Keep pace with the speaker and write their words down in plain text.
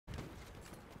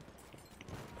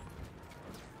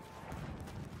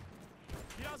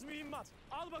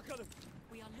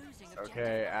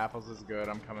Okay, apples is good.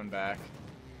 I'm coming back.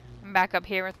 I'm back up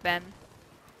here with Ben.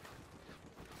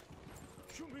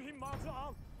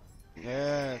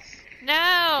 Yes.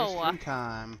 No! Just in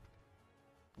time.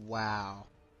 Wow.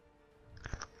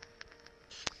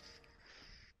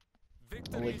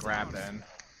 Holy crap, Ben.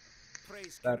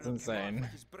 That's insane.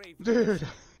 Dude.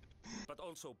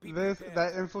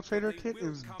 That infiltrator kit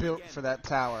is built for that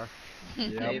tower.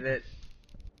 Save it.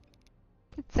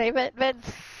 Save it,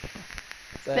 Vince.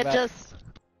 Save it. Just.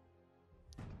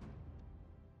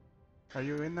 Are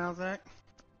you in now, Zach?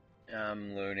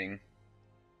 I'm loading.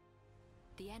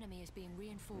 The enemy is being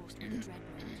reinforced with a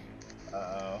dreadnought.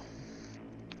 Uh-oh.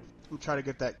 I'm trying to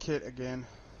get that kit again.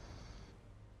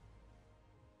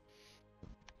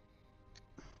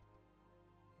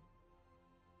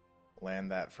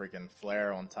 Land that freaking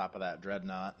flare on top of that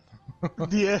dreadnought.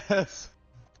 Yes.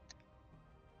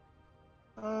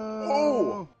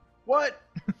 Oh! What?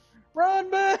 Run,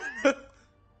 man!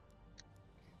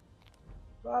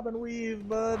 Bob and weave,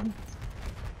 bud.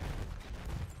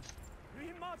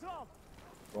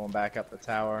 Going back up the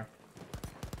tower.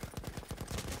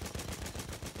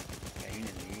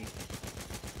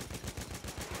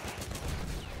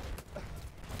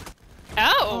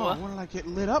 Oh! What did I get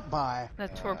lit up by? The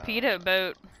torpedo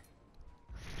boat.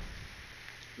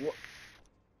 What?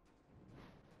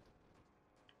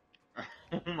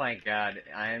 Oh my god,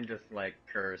 I am just like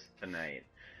cursed tonight.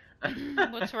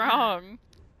 What's wrong?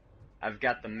 I've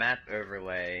got the map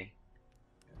overlay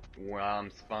while I'm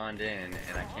spawned in,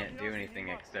 and I can't do anything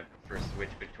except for switch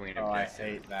between Oh, I objectives.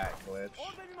 hate that glitch.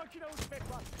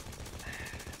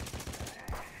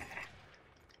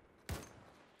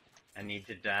 I need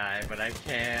to die, but I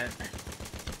can't.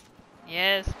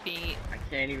 Yes, Pete. I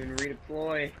can't even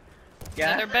redeploy.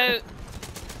 Another boat.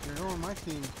 You're on my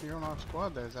team. You're on our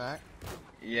squad there, Zach.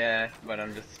 Yeah, but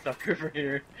I'm just stuck over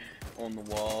here on the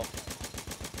wall.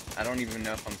 I don't even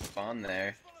know if I'm spawned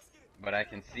there, but I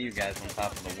can see you guys on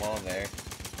top of the wall there.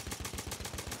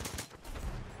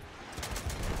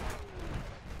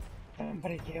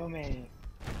 Somebody kill me.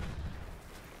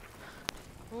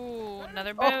 Ooh,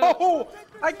 another boat. Oh!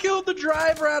 I killed the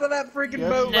driver out of that freaking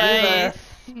boat right there.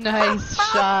 Nice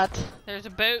shot. There's a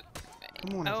boat.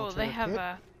 Come on, Oh, they infiltrator have kit.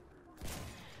 a...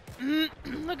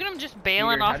 Look at them just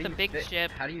bailing Peter, off how do the you big ship.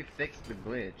 How do you fix the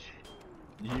glitch?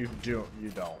 You don't.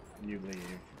 You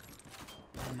leave.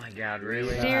 Oh my god,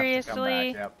 really? You're gonna have to come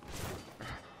Seriously? back,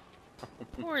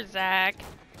 Yep. Poor Zach.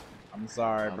 I'm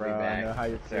sorry, I'll be bro. I back. know how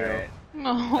you It's feel. alright.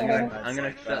 Oh. I'm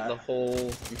gonna shut the whole.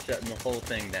 I'm shutting the whole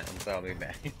thing down, so I'll be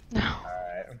back.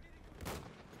 Alright.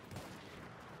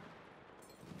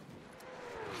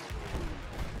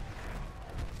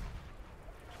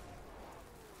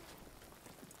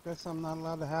 Guess I'm not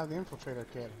allowed to have the infiltrator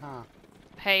kit, huh?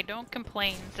 Hey, don't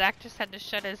complain. Zach just had to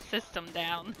shut his system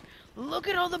down. Look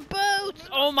at all the boats!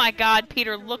 Oh my god,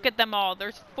 Peter, look at them all.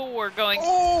 There's 4 going,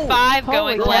 Oh! 5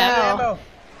 going Holy left. cow. Ammo.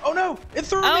 Oh no! It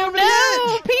threw me Oh over the edge!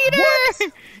 no, What?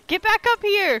 Peter! Get back up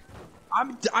here!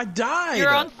 I died!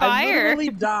 You're on I fire. literally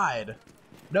died.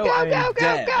 No, Go, I am go, go,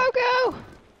 dead. go, go!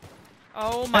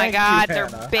 Oh my Thank you, god, they're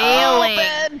Hannah. bailing!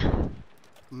 Ben!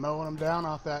 Mowing them down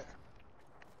off that.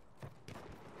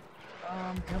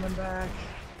 I'm coming back.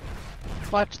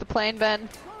 Watch the plane, Ben.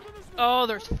 Oh,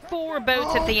 there's 4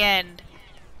 boats at the end.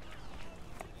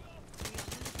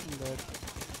 I'm dead.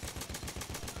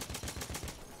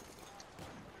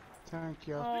 Thank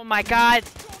you. Oh my god.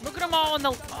 Look at them all in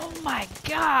the... Oh my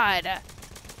god.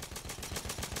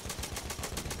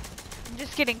 I'm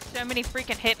just getting so many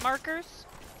freaking hit markers.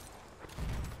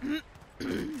 An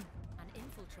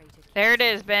infiltrated There it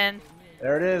is, Ben.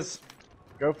 There it is.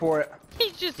 Go for it.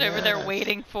 He's just over there Yes.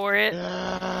 waiting for it.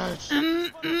 Yes!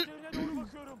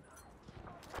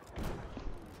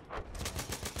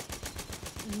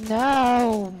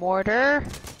 No, mortar.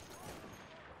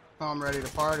 Oh, I'm ready to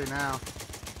party now.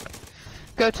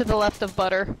 Go to the left of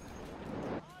butter.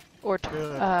 Or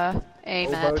Good. aim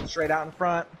Full at. boat straight out in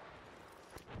front.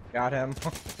 Got him.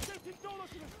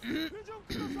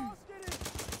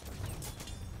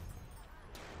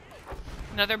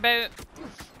 Another boat.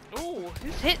 Ooh,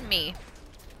 who's hitting me?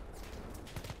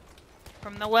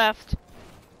 From the left.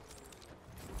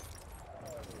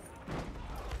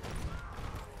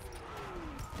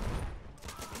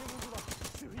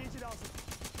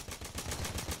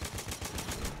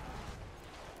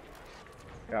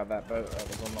 Got that boat that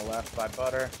was on the left by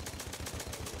butter.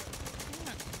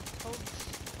 Oh,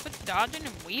 quit dodging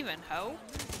and weaving, ho.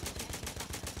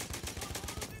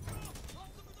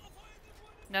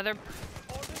 Another.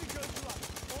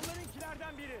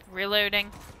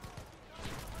 Reloading.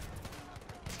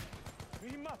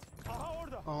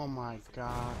 Oh my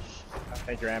gosh. I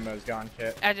think your ammo's gone,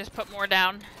 Kit. I just put more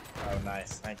down. Oh,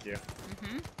 nice. Thank you.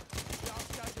 Mm-hmm.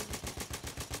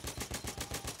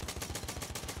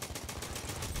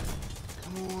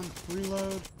 Come on,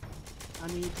 reload. I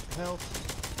need health.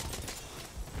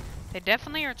 They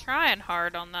definitely are trying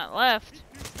hard on that left.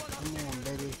 Come on,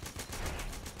 baby.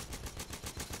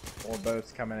 More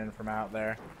boats coming in from out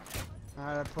there.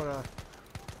 Alright, I put a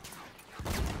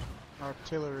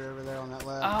artillery over there on that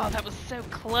left. Oh, that was so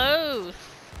close.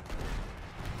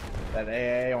 That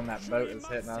AA on that boat is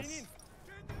hitting us.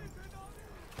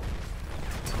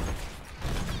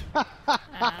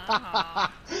 Oh.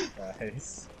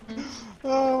 Nice.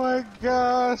 Oh my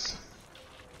gosh.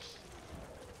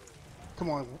 Come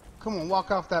on,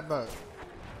 walk off that boat.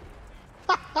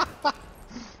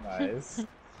 Nice.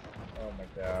 Oh my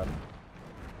god.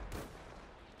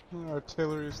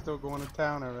 Artillery is still going to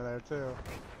town over there too.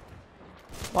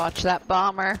 Watch that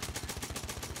bomber.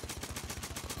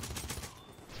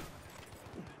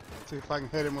 See if I can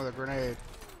hit him with a grenade.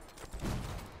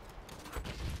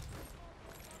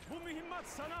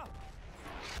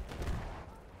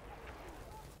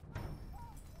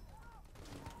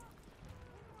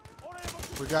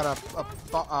 We got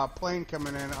a plane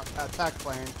coming in, attack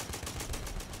plane.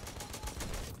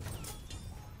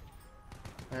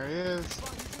 There he is.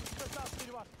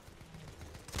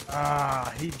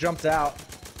 Ah, he jumped out.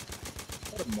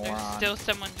 What a There's moron. still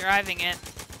someone driving it.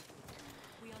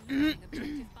 We are losing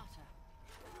objective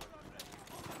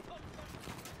butter.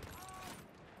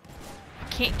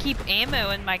 Can't keep ammo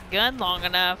in my gun long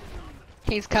enough.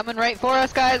 He's coming right for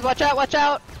us, guys. Watch out, watch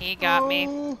out. He got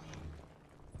me.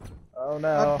 Oh I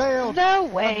no. failed.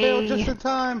 No I failed just way. in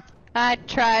time. I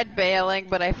tried bailing,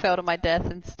 but I fell to my death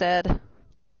instead.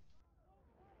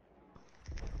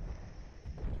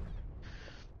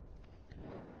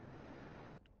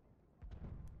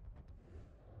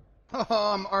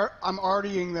 Oh, I'm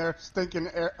artying their stinking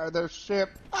their ship.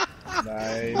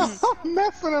 Nice. I'm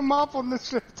messing them up on the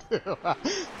ship too.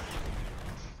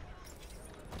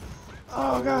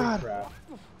 Oh god. Crap.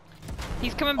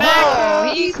 He's coming back.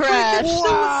 Oh, he crashed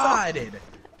Suicided.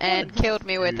 and killed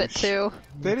me with it too.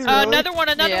 Did he really? Another one,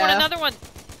 another one, Yeah. another one.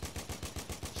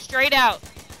 Straight out.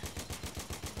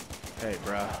 Hey,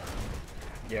 bruh.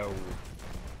 Yo.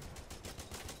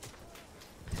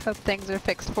 Hope things are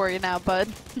fixed for you now, bud.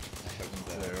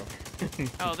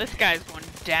 Oh, this guy's one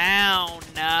down.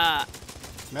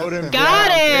 Messed him Got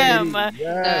down. him. Nice.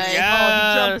 Yes. Oh, he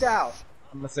Yes. jumped out.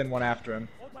 I'm gonna send one after him.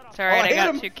 It's alright, Oh, I hit got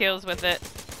him. 2 kills with it.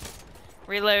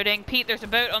 Reloading. Pete, there's a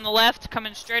boat on the left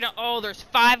coming straight on. Oh, there's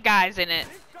 5 guys in it.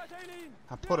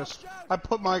 I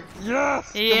put my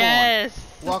yes. Come Yes.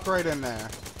 on. Walk right in there.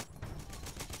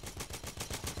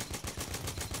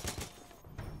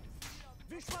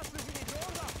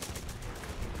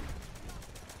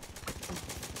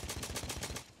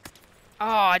 Oh,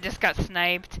 I just got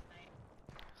sniped.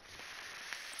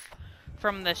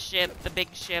 From the ship, the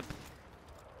big ship.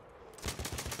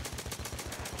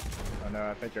 Oh no,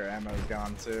 I think your ammo's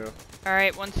gone too.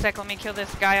 Alright, 1 sec, let me kill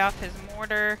this guy off his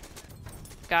mortar.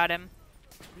 Got him.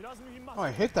 Oh, I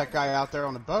hit that guy out there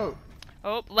on the boat.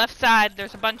 Oh, left side,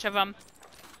 there's a bunch of them.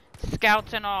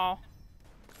 Scouts and all.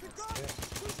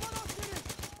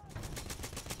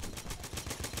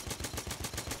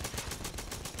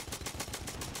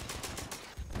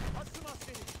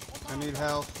 I need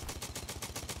help.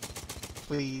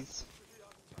 Please.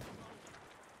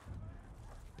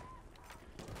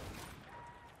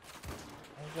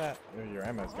 How's that? Oh, your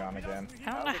ammo's gone again.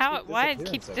 I don't know does how keep why it disappearing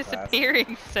keeps so fast?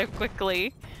 disappearing so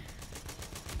quickly.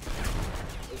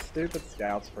 The stupid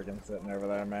scouts freaking sitting over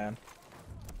there, man.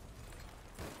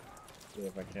 See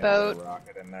if I can Boat. get a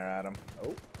rocket in there at him.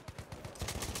 Oh.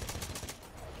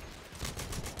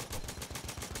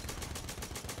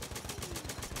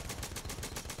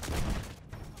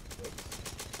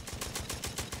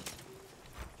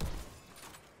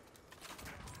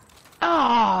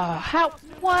 Oh, how?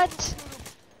 What?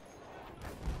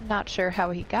 Not sure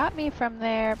how he got me from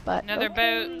there, but Another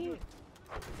okay. boat.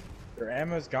 Your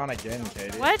ammo's gone again,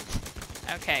 Katie. What?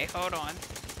 Okay, hold on.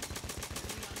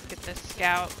 Get this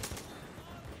scout.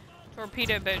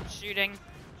 Torpedo boat shooting.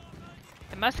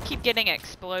 It must keep getting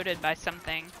exploded by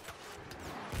something.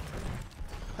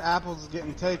 Apple's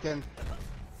getting taken.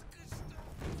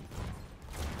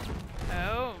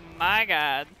 Oh my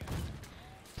god.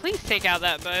 Please take out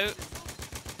that boat.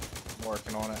 I'm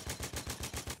working on it.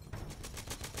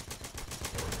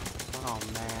 Oh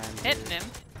man. Dude. Hitting him.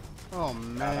 Oh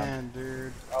man,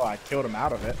 dude. Oh, I killed him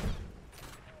out of it.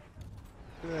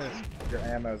 Good. Your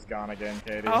ammo's gone again,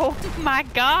 Katie. Oh my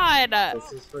god.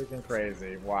 This is freaking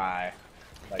crazy. Why?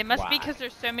 It must be why? because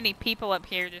there's so many people up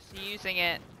here just using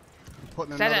it.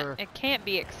 Putting So another it can't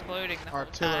be exploding the whole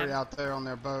artillery time. out there on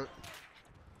their boat.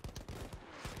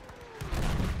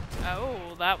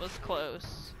 Oh, that was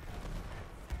close.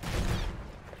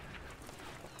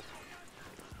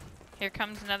 Here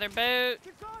comes another boat.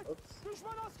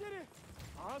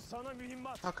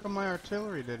 How come my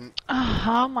artillery didn't?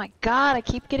 Oh my god, I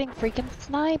keep getting freaking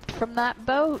sniped from that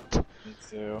boat. Me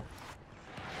too.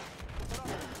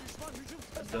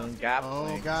 Doing gap Oh,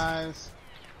 things. guys.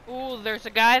 Ooh, there's a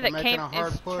guy that They're making a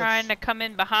hard is push. trying to come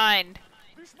in behind.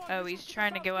 Oh, he's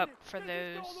trying to go up for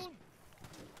those.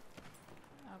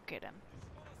 I'll get him.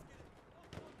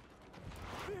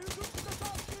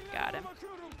 Got him.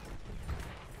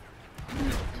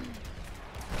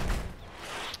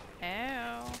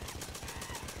 Ow.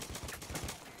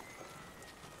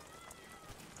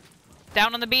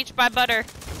 Down on the beach by Butter.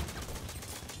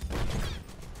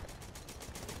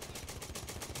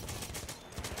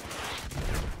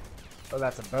 Oh,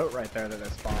 that's a boat right there that they're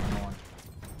spawning on.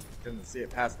 Didn't see it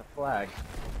past the flag.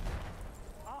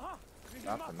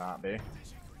 About to not be.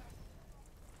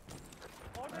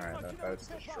 Alright, that boat's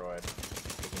destroyed.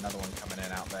 There's another one coming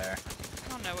in out there. I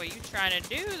don't know what you're trying to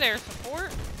do there,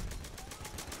 support.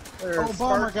 There's Oh,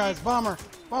 bomber, Sparky. guys, bomber.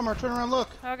 Bomber, turn around, look.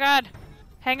 Oh god.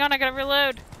 Hang on, I gotta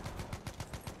reload.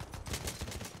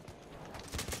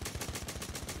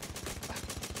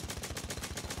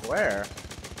 Where?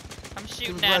 I'm He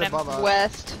shooting was at right him. above us.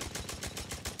 West.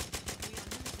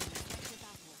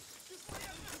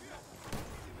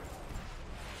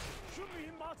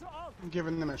 I'm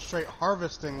giving them a straight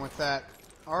harvesting with that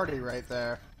arty right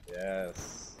there.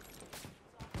 Yes.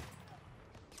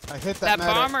 I hit That that,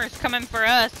 medic. bomber's coming for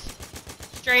us.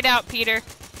 Straight out, Peter.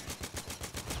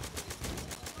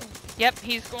 Yep,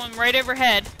 he's going right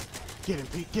overhead. Get him,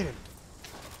 Pete, get him.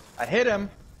 I hit him.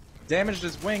 Damaged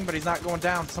his wing, but he's not going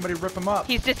down. Somebody rip him up.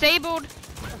 He's disabled.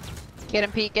 Get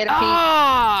him, Pete, get him, Pete.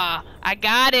 Ah, I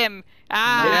got him.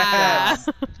 Ah. Yes.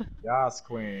 Yas,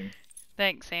 queen.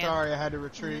 Thanks, Sam. Sorry, I had to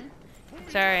retreat.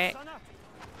 It's alright.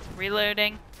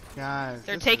 Reloading. Guys,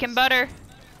 They're this taking is- Butter.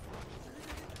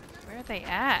 Where are they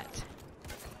at?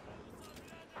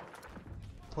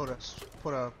 Put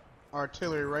a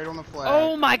artillery right on the flag.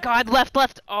 Oh my god, left,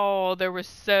 left. Oh, there were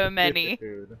so many.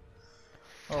 Dude.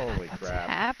 Holy What's crap.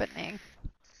 happening?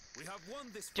 We have won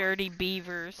this fight, Dirty but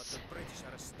beavers. the British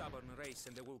are a stubborn race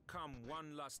and they will come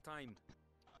one last time.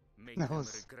 Make That them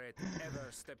was- regret ever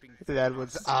stepping That foot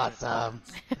was outside.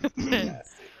 awesome.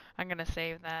 I'm gonna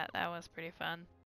save that. That was pretty fun.